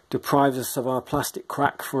 deprives us of our plastic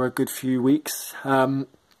crack for a good few weeks. The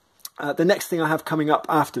next thing I have coming up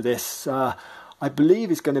after this, I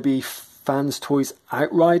believe, is going to be Fans Toys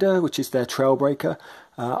Outrider, which is their Trailbreaker.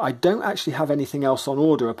 I don't actually have anything else on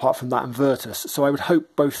order apart from that and Virtus, so I would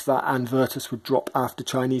hope both that and Virtus would drop after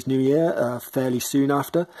Chinese New Year, fairly soon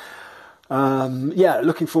after. Yeah,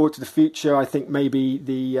 looking forward to the future. I think maybe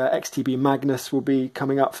the XTB Magnus will be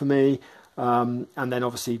coming up for me, and then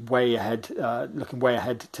obviously way ahead, looking way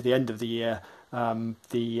ahead to the end of the year,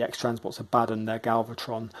 the X-Transbots Abaddon, their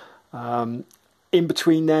Galvatron. In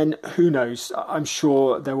between then, who knows? I'm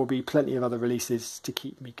sure there will be plenty of other releases to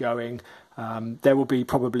keep me going. There will be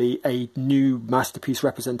probably a new Masterpiece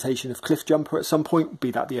representation of Cliffjumper at some point,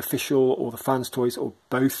 be that the official or the Fans Toys or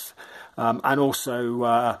both. And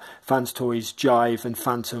also Fans Toys Jive and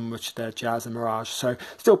Phantom, which they're Jazz and Mirage. So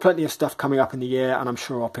still plenty of stuff coming up in the year, and I'm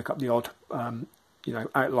sure I'll pick up the odd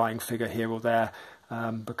outlying figure here or there,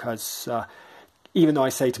 because even though I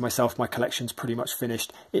say to myself my collection's pretty much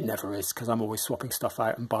finished, it never is, because I'm always swapping stuff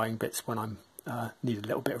out and buying bits when I'm need a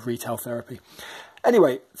little bit of retail therapy.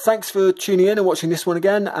 Anyway, thanks for tuning in and watching this one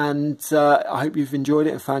again, and I hope you've enjoyed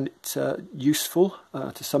it and found it useful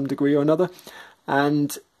to some degree or another.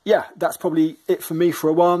 And yeah, that's probably it for me for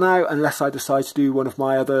a while now, unless I decide to do one of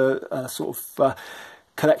my other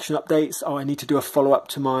collection updates. I need to do a follow-up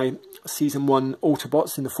to my Season 1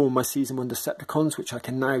 Autobots in the form of my Season 1 Decepticons, which I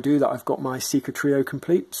can now do that I've got my Seeker Trio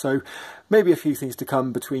complete. So maybe a few things to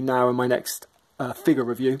come between now and my next figure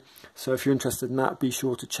review. So if you're interested in that, be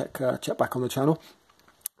sure to check back on the channel.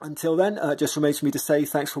 Until then, just remains for me to say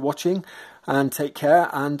thanks for watching and take care,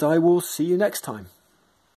 and I will see you next time.